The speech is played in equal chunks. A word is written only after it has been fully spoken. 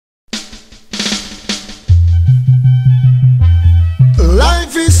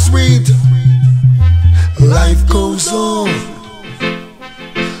sweet. Life goes on,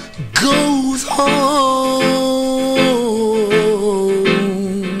 goes on.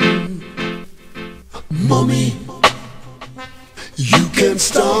 Mommy, you can't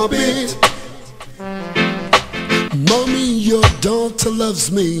stop it. Mommy, your daughter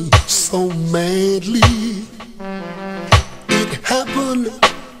loves me so madly. It happened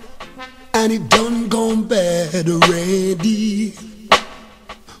and it done gone bad already.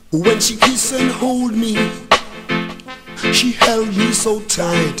 When she kissed and hold me, she held me so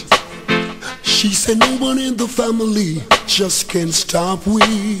tight. She said no one in the family just can't stop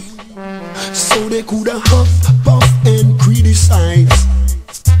we. So they coulda huff, puff and criticize.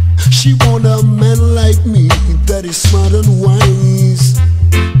 She want a man like me that is smart and wise.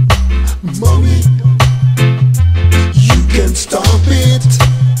 Mommy, you can't stop it.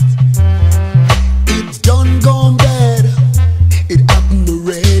 It done gone bad. It happened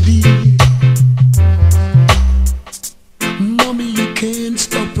already. Mommy, you can't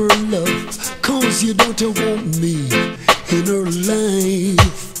stop her love, 'cause your daughter want me in her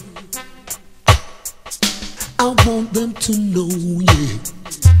life. I want them to know, yeah,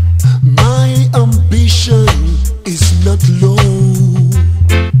 my ambition is not low.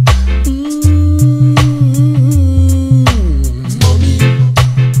 Mommy,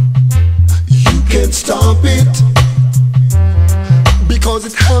 you can't stop it, because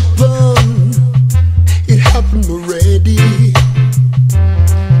it happened already.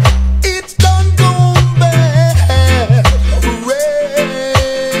 It done gone bad already.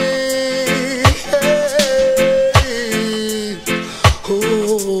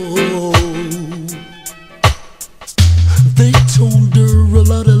 Oh, they told her a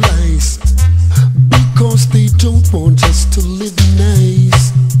lot of lies because they don't want us to live nice.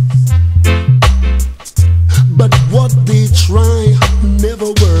 But what they try never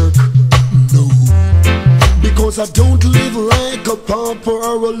work, no, because I don't live like a pauper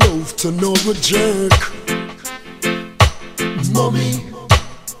or a loaf to know a jerk. Mommy,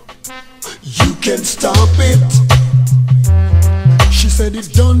 you can't stop it. She said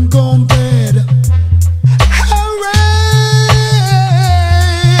it done gone bad already.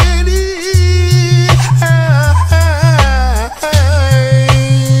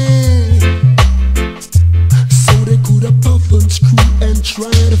 So they could have puff and screw and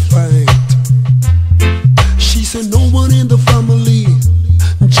try to fight. She said no one in the family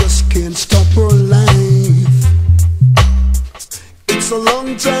just can't stop her life. It's a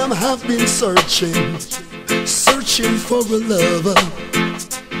long time I've been searching for a lover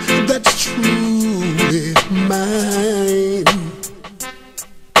that's truly mine.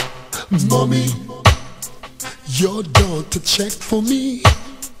 Mommy, your daughter checked for me.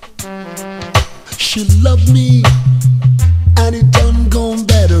 She loved me and it done gone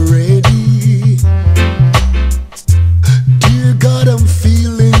bad already. Dear God, I'm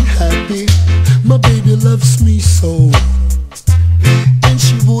feeling happy. My baby loves me so, and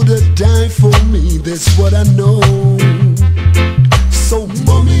she would have died for me, that's what I know. So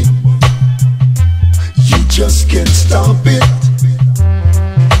mommy, you just can't stop it.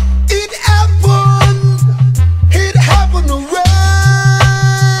 It happened already.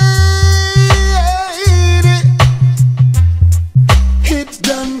 It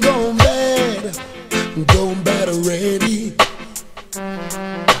done gone bad already.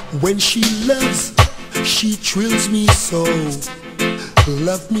 When she loves, she thrills me so,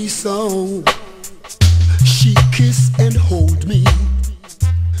 love me so. She kissed and hold me,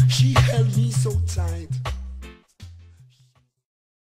 she held me so tight.